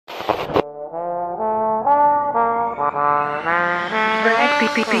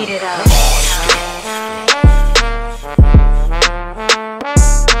Beat it up.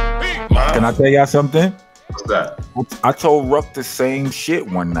 Can I tell y'all something? What's that? I told Ruck the same shit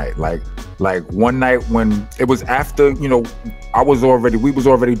one night. Like one night when it was after, you know, we was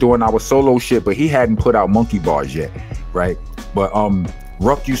already doing our solo shit, but he hadn't put out Monkey Bars yet, right? But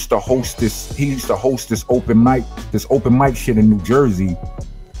Ruck used to host this. He used to host this open mic shit in New Jersey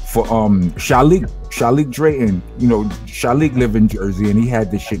for Shalik Drayton. You know, Shalik lived in Jersey, and he had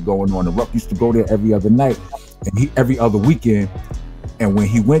this shit going on. And Ruck used to go there every other night, and every other weekend. And when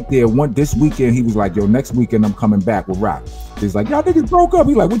he went there this weekend, he was like, yo, next weekend I'm coming back with Rock. He's like, y'all niggas broke up.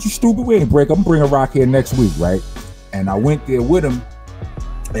 He's like, what you stupid? We ain't break up. I'm bringing Rock here next week, right? And I went there with him.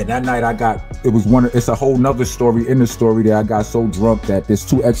 And that night it's a whole nother story in the story that I got so drunk that there's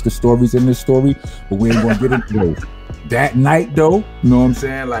 2 extra stories in this story, but we ain't gonna get into those. That night though, you know what I'm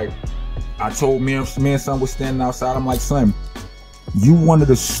saying? Like, I told me and son was standing outside. I'm like, son, you one of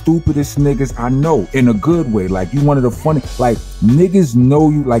the stupidest niggas I know, in a good way. Like, you one of the funny, like, niggas know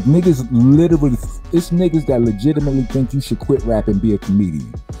you, like, niggas literally, it's niggas that legitimately think you should quit rap and be a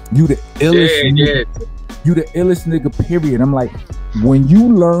comedian. You the illest nigga. You the illest nigga, period. I'm like, when you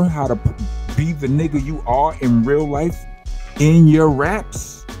learn how to be the nigga you are in real life, in your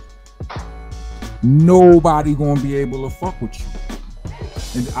raps, nobody gonna be able to fuck with you.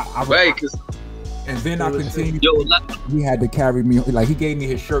 And and then I continued. He had to carry me. Like, he gave me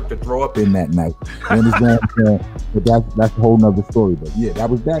his shirt to throw up in that night. You understand what I'm saying? But that's a whole nother story. But yeah, that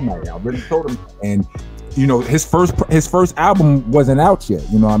was that night. I already told him. And you know, his first album wasn't out yet.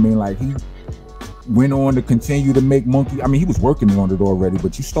 You know what I mean? Like, he went on to continue to make Monkey. I mean, he was working on it already,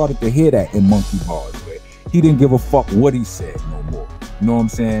 but you started to hear that in Monkey Bars. But he didn't give a fuck what he said no more. You know what I'm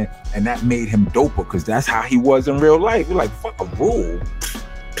saying? And that made him doper, because that's how he was in real life. You're like, fuck a rule.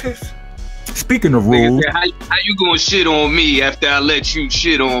 Speaking of rules, how you gonna shit on me after I let you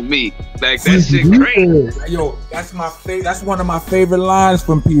shit on me? Like, that shit crazy. Yo, that's my favorite. That's one of my favorite lines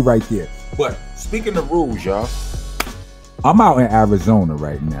from P right there. But speaking of rules, y'all, I'm out in Arizona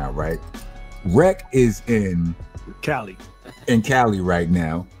right now, right? Rec is in Cali right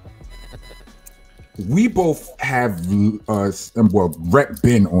now. We both have Rec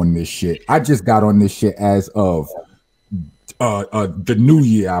been on this shit. I just got on this shit as of the new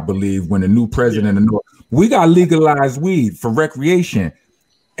year, I believe, when the new president of North, we got legalized weed for recreation,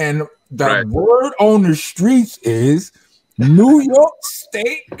 and the word on the streets is New York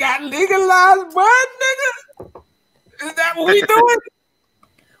State got legalized bud, nigga. Is that what we doing?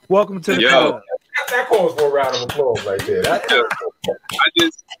 Welcome to the club. That calls for a round of applause right there.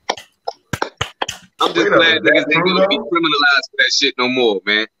 I'm just glad niggas ain't gonna be criminalized for that shit no more,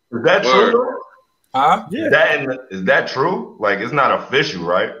 man. Is that true? Huh? Yeah. Is that true? Like, it's not official,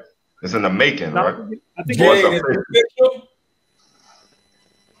 right? It's in the making, right? I think it's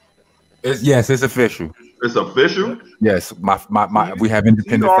official. Yes, it's official. It's official? Yes, we have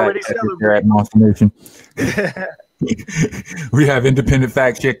independent fact checkers here at Monsta Nation. We have independent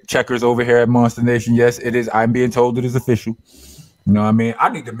fact checkers over here at Monsta Nation. Yes, it is. I'm being told it is official. You know what I mean? I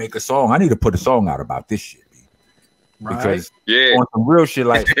need to make a song. I need to put a song out about this shit. Because on some real shit,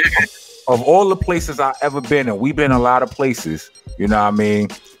 like, of all the places I've ever been, and we've been a lot of places, you know what I mean,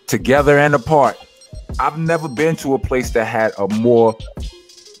 together and apart, I've never been to a place that had a more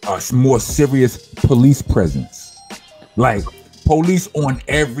serious police presence. Like, police on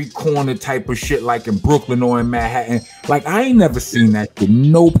every corner type of shit, like in Brooklyn or in Manhattan. Like, I ain't never seen that shit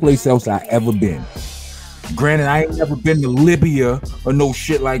no place else I ever been. Granted, I ain't never been to Libya or no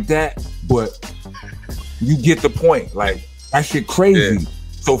shit like that, but you get the point. Like, that shit crazy. Yeah.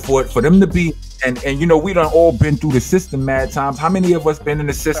 So for them to be, and you know, we done all been through the system mad times. How many of us been in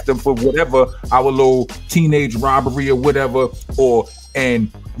the system for whatever, our little teenage robbery or whatever,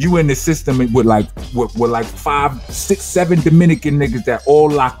 and you in the system with like 5, 6, 7 Dominican niggas that all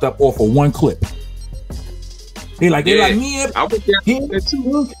locked up off of one clip. They like me and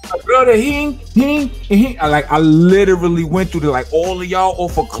brother, he. I literally went through like all of y'all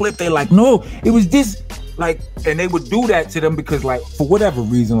off a clip. They like, no, it was this. Like, and they would do that to them because, like, for whatever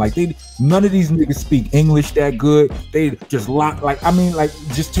reason, like, none of these niggas speak English that good. They just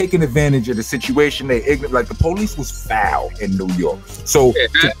just taking advantage of the situation. They ignorant. Like, the police was foul in New York. So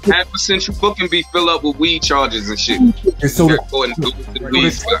half a central booking be filled up with weed charges and shit. And so to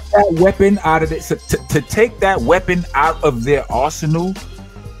take that weapon out of it, to take that weapon out of their arsenal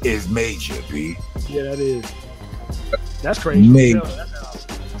is major, B. Yeah, that is. That's crazy. Major.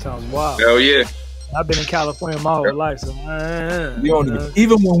 That sounds wild. Hell yeah. I've been in California my whole life, so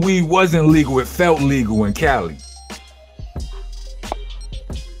even when weed wasn't legal, it felt legal in Cali.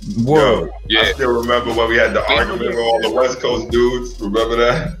 Whoa. Yo, I still remember when we had the argument with all the West Coast dudes. Remember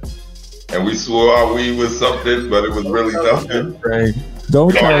that? And we swore our weed was something, but it was really nothing. Right.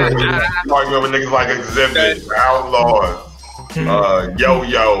 Don't tell me. I remember niggas like Exhibit, Outlaws,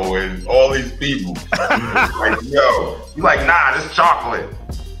 Yo-Yo, and all these people. Like, yo, you like, nah, this chocolate.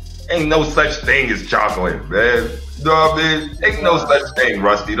 Ain't no such thing as chocolate, man. You know what I mean? Ain't no such thing,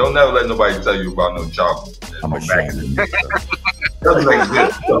 Rusty. Don't never let nobody tell you about no chocolate. I'm ashamed. Doesn't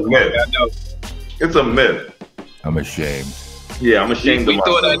exist. It's a myth. It's a myth. I'm ashamed. Yeah, I'm ashamed We of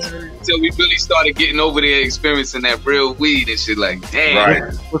thought myself. that until we really started getting over there, experiencing that real weed and shit. Like, damn.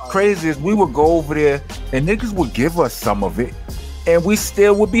 Right. What's crazy is we would go over there and niggas would give us some of it, and we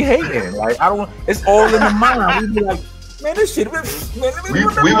still would be hating. Like, I don't. It's all in the mind. We'd be like, man, this shit. Man, We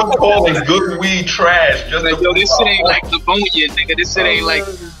were calling good weed trash just Like, to yo, this shit ain't like Livonia, nigga. This shit ain't like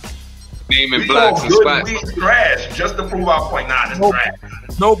naming we blocks call and good spots. weed trash just to prove our point. Nah, this trash.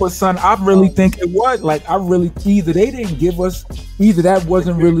 No, but son, I really think it was like either they didn't give us, either that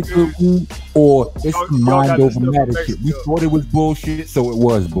wasn't really good weed, or it's some mind over matter shit. We thought it was bullshit, so it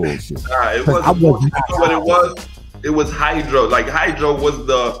was bullshit. Nah, it 'Cause I wasn't. was You know what it was? It was hydro. Like hydro was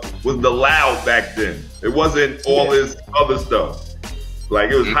the loud back then. It wasn't all this other stuff.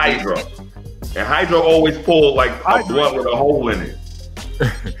 Like it was hydro, and hydro always pulled like a blunt with a hole in it.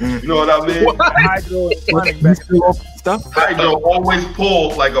 You know what I mean? Hydro and chronic back Stuff. Hydro always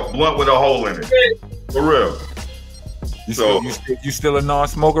pulled like a blunt with a hole in it. For real. You still a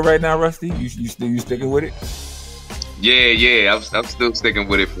non-smoker right now, Rusty? You sticking with it? Yeah. I'm still sticking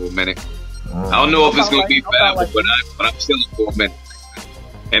with it for a minute. I don't know if it's gonna be forever, but I'm still for a minute.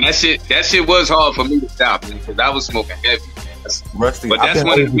 And that shit was hard for me to stop, man, because I was smoking heavy. Rusty, But that's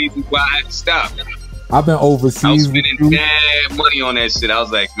one of the reasons why I had to stop. I've been overseas. I was spending mad money on that shit. I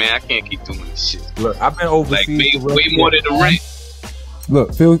was like, man, I can't keep doing this shit. Look, I've been overseas. Like way more than the rent.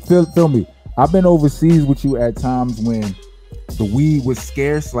 Look, feel me. I've been overseas with you at times when the weed was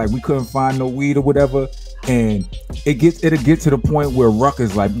scarce, like we couldn't find no weed or whatever, and it'll get to the point where Ruck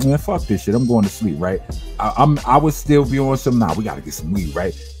is like, man, fuck this shit, I'm going to sleep, right? I would still be on some, we gotta get some weed,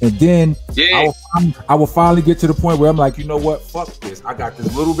 right? And then I will finally get to the point where I'm like, you know what, fuck this, I got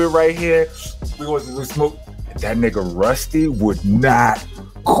this little bit right here, we going to smoke. That nigga Rusty would not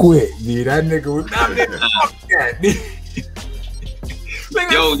quit, dude. That nigga would not fuck that, dude.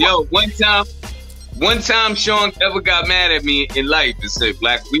 Yo, one time Sean ever got mad at me in life and said,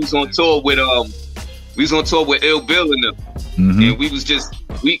 Black, we was on tour with Ill Bill and them. And we was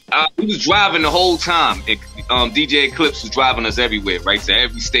driving the whole time. And DJ Eclipse was driving us everywhere, right, to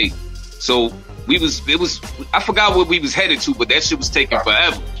every state. So I forgot what we was headed to, but that shit was taking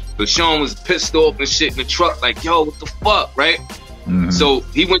forever. But Sean was pissed off and shit in the truck, like, yo, what the fuck, right? So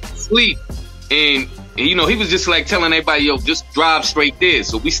he went to sleep, and you know, he was just like telling everybody, yo, just drive straight there.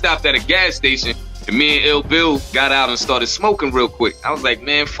 So we stopped at a gas station, and me and Ill Bill got out and started smoking real quick. I was like,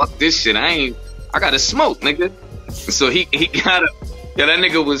 man, fuck this shit. I gotta smoke, nigga. And so he got up. Yeah, that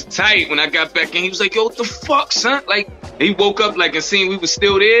nigga was tight when I got back in. He was like, yo, what the fuck, son? Like, he woke up like and seen we was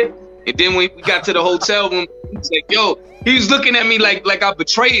still there. And then when we got to the hotel room, he was like, yo, he was looking at me like I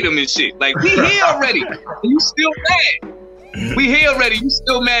betrayed him and shit. Like, we here already. And you still mad. We here already. You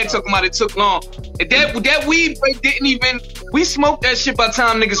still mad talking about it took long. And that weed break didn't even, we smoked that shit by the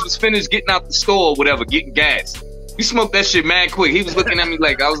time niggas was finished getting out the store or whatever, getting gas. We smoked that shit mad quick. He was looking at me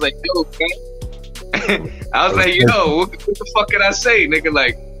like, I was like, yo, man. I was like, yo, what the fuck can I say, nigga?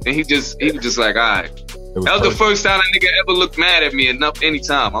 Like, and he was just like, all right. That was the first time a nigga ever looked mad at me any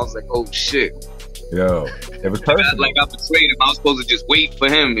time. I was like, oh shit. Yo, it was perfect. Like I betrayed him. I was supposed to just wait for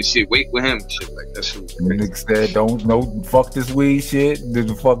him and shit. Wait for him and shit. Like that shit was crazy. Nigga said, don't fuck this weed shit.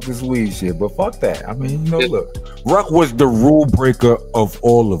 Didn't fuck this weed shit. But fuck that. I mean, you know, look, Ruck was the rule breaker of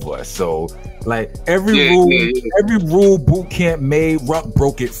all of us. So, like every rule boot camp made, Ruck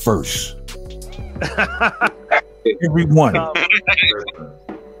broke it first. Every one.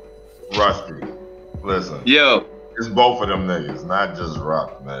 Rusty, listen. Yo. It's both of them niggas, not just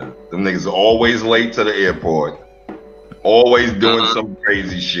Rock, man. Them niggas are always late to the airport. Always doing some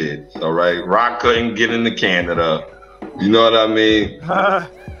crazy shit. All right. Rock couldn't get into Canada. You know what I mean?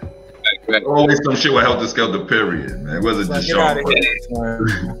 Always some shit with Helter Skelter, period, man. It wasn't just Get out of here,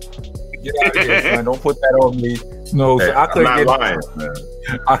 son. Don't put that on me. No, hey, so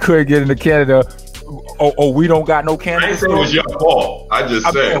I couldn't get into Canada. Oh, we don't got no Canada. I didn't say it was your fault. I just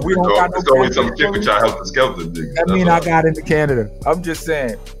said we don't got no Canada. Always some shit with y'all Helter Skelter niggas. I mean, I got into Canada. I'm just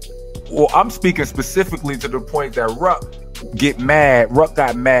saying. Well, I'm speaking specifically to the point that Ruck got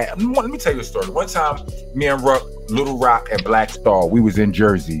mad. Let me tell you a story. One time, me and Ruck, Little Rock, and Black Star, we was in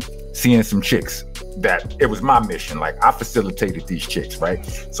Jersey, seeing some chicks that it was my mission. Like I facilitated these chicks, right?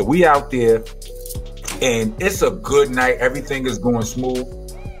 So we out there and it's a good night. Everything is going smooth.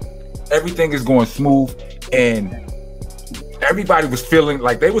 And everybody was feeling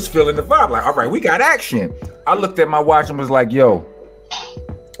like they was feeling the vibe. Like, all right, we got action. I looked at my watch and was like, yo,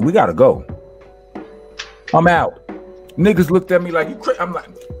 we gotta go. I'm out. Niggas looked at me like, you crazy. I'm like,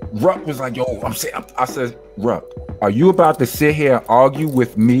 Ruck was like, yo, I said, Ruck, are you about to sit here and argue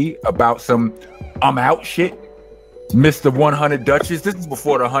with me about some I'm out shit? Mr. 100 Dutches. This is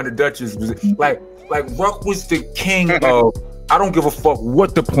before the 100 Dutches was like Ruck was the king of I don't give a fuck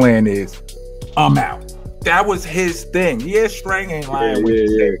what the plan is. I'm out. That was his thing. Yeah, Strang ain't lying.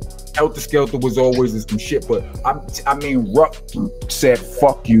 Yeah. Helter Skelter was always some shit, but I mean, Ruck said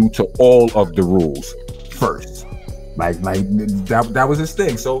fuck you to all of the rules first. Like that was his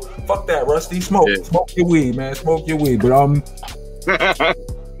thing. So fuck that, Rusty. Smoke your weed, man. Smoke your weed. But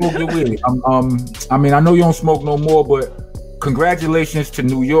smoke your weed. I mean, I know you don't smoke no more, but congratulations to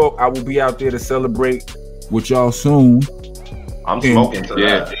New York. I will be out there to celebrate with y'all soon. I'm smoking to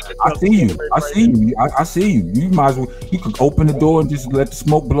that. I see you. You might as well. You could open the door and just let the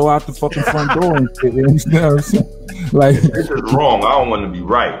smoke blow out the fucking front door and shit. You know what I'm saying? Like this is wrong. I don't want to be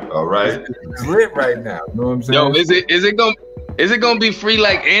right. All right. It's lit right now. You know what I'm saying? Yo, is it gonna be free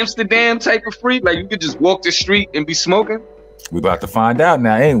like Amsterdam type of free? Like you could just walk the street and be smoking? We about to find out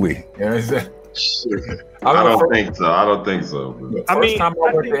now, ain't we? You know what I'm saying? I don't think so. The first time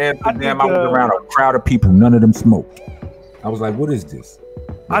I went to Amsterdam, I was around a crowd of people. None of them smoked. I was like, what is this?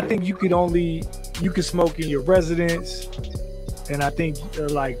 I think you can smoke in your residence, and I think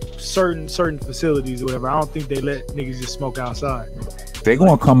like certain facilities or whatever. I don't think they let niggas just smoke outside. They're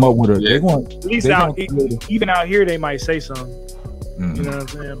gonna come up with a. They're going at least even out here they might say something. Mm-hmm. You know what I'm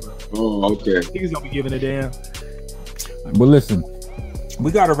saying? But okay. Niggas don't be giving a damn. But listen,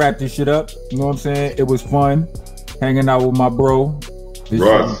 we gotta wrap this shit up. You know what I'm saying? It was fun hanging out with my bro.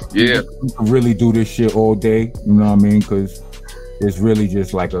 Russ, we can really do this shit all day. You know what I mean? Because it's really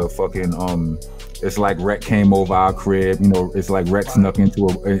just like a fucking it's like Rec came over our crib. You know, it's like Rec snuck into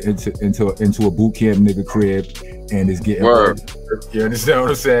a boot camp nigga crib and is getting. Word. You understand what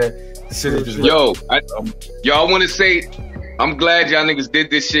I'm saying? The shit is just I want to say, I'm glad y'all niggas did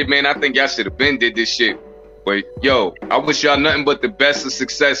this shit, man. I think y'all should have been did this shit. But yo, I wish y'all nothing but the best of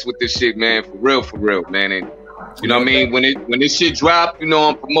success with this shit, man. For real, man. And you know what I mean? When this shit drop, you know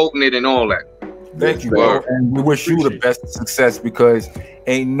I'm promoting it and all that. Thank you, bro. And we wish you the best of success because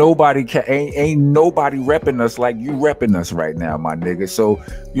ain't nobody repping us like you repping us right now, my nigga. So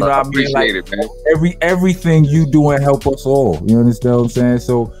you know what I mean? Like it, man. Everything you doing help us all. You understand what I'm saying?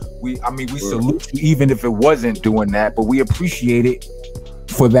 So we salute you even if it wasn't doing that, but we appreciate it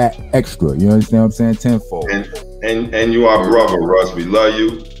for that extra. You understand what I'm saying? Tenfold. And you are brother, Russ. We love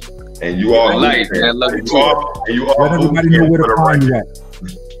you. And you are love you too. Let everybody know where to find you at.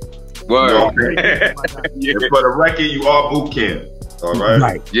 Word. And for the record, you are boot camp. All right.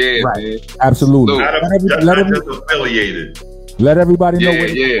 Right. Yeah. Right. Man. Absolutely. Not just affiliated. Let everybody know where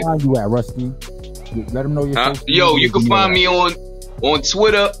to find you at, Rusty. Let them know your Yo, you can find me on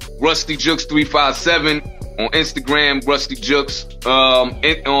Twitter, Rusty Juxx 357. On Instagram, Rusty Juxx.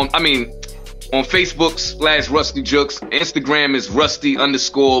 On Facebook /Rusty Juxx. Instagram is Rusty _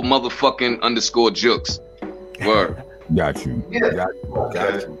 Juxx. Word. Got you.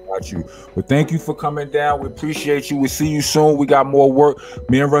 Got you. But thank you for coming down. We appreciate you. We'll see you soon. We got more work.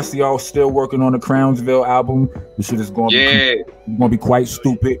 Me and Rusty are still working on the Crownsville album. This shit is going to be quite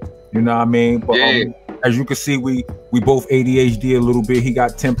stupid. You know what I mean? But as you can see, we both ADHD a little bit. He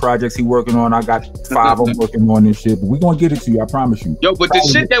got 10 projects he working on. I got 5 I'm working on this shit. But we're going to get it to you. I promise you. Yo, but the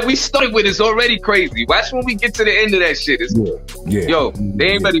shit that we started with is already crazy. Watch when we get to the end of that shit. Yo,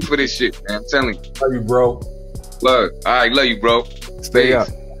 they ain't ready for this shit, man. I'm telling you. Love you, bro. Look, all right, love you, bro. Stay up.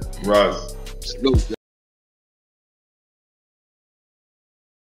 Russ. Salute.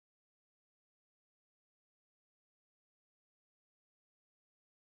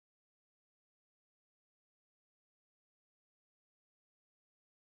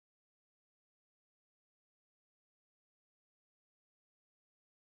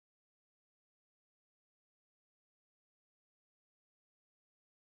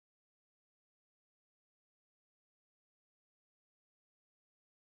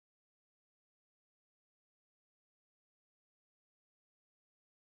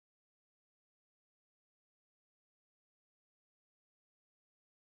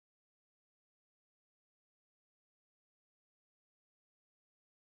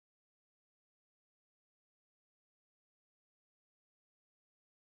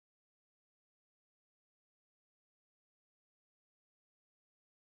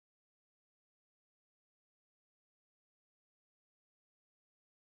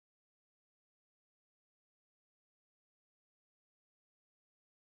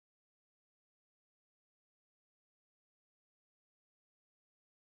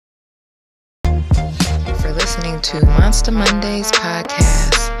 to Monsta Mondayz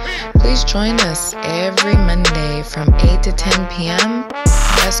Podcast. Please join us every Monday from 8 to 10 p.m.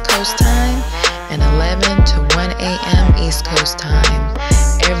 West Coast time and 11 to 1 a.m. East Coast time.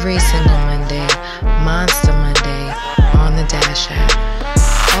 Every single Monday, Monsta Monday on the Dash app.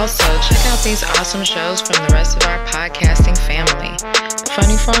 Also, check out these awesome shows from the rest of our podcasting family.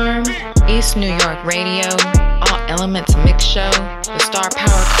 Funny Farm, East New York Radio, All Elements Mix Show, The Star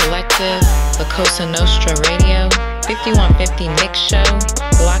Power Collective, La Cosa Nostra Radio, 5150 Mix Show,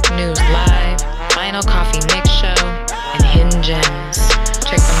 Block News Live, Vinyl Coffee Mix Show, and Hidden Gems.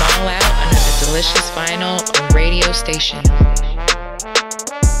 Check them all out under the Delicious Vinyl radio station.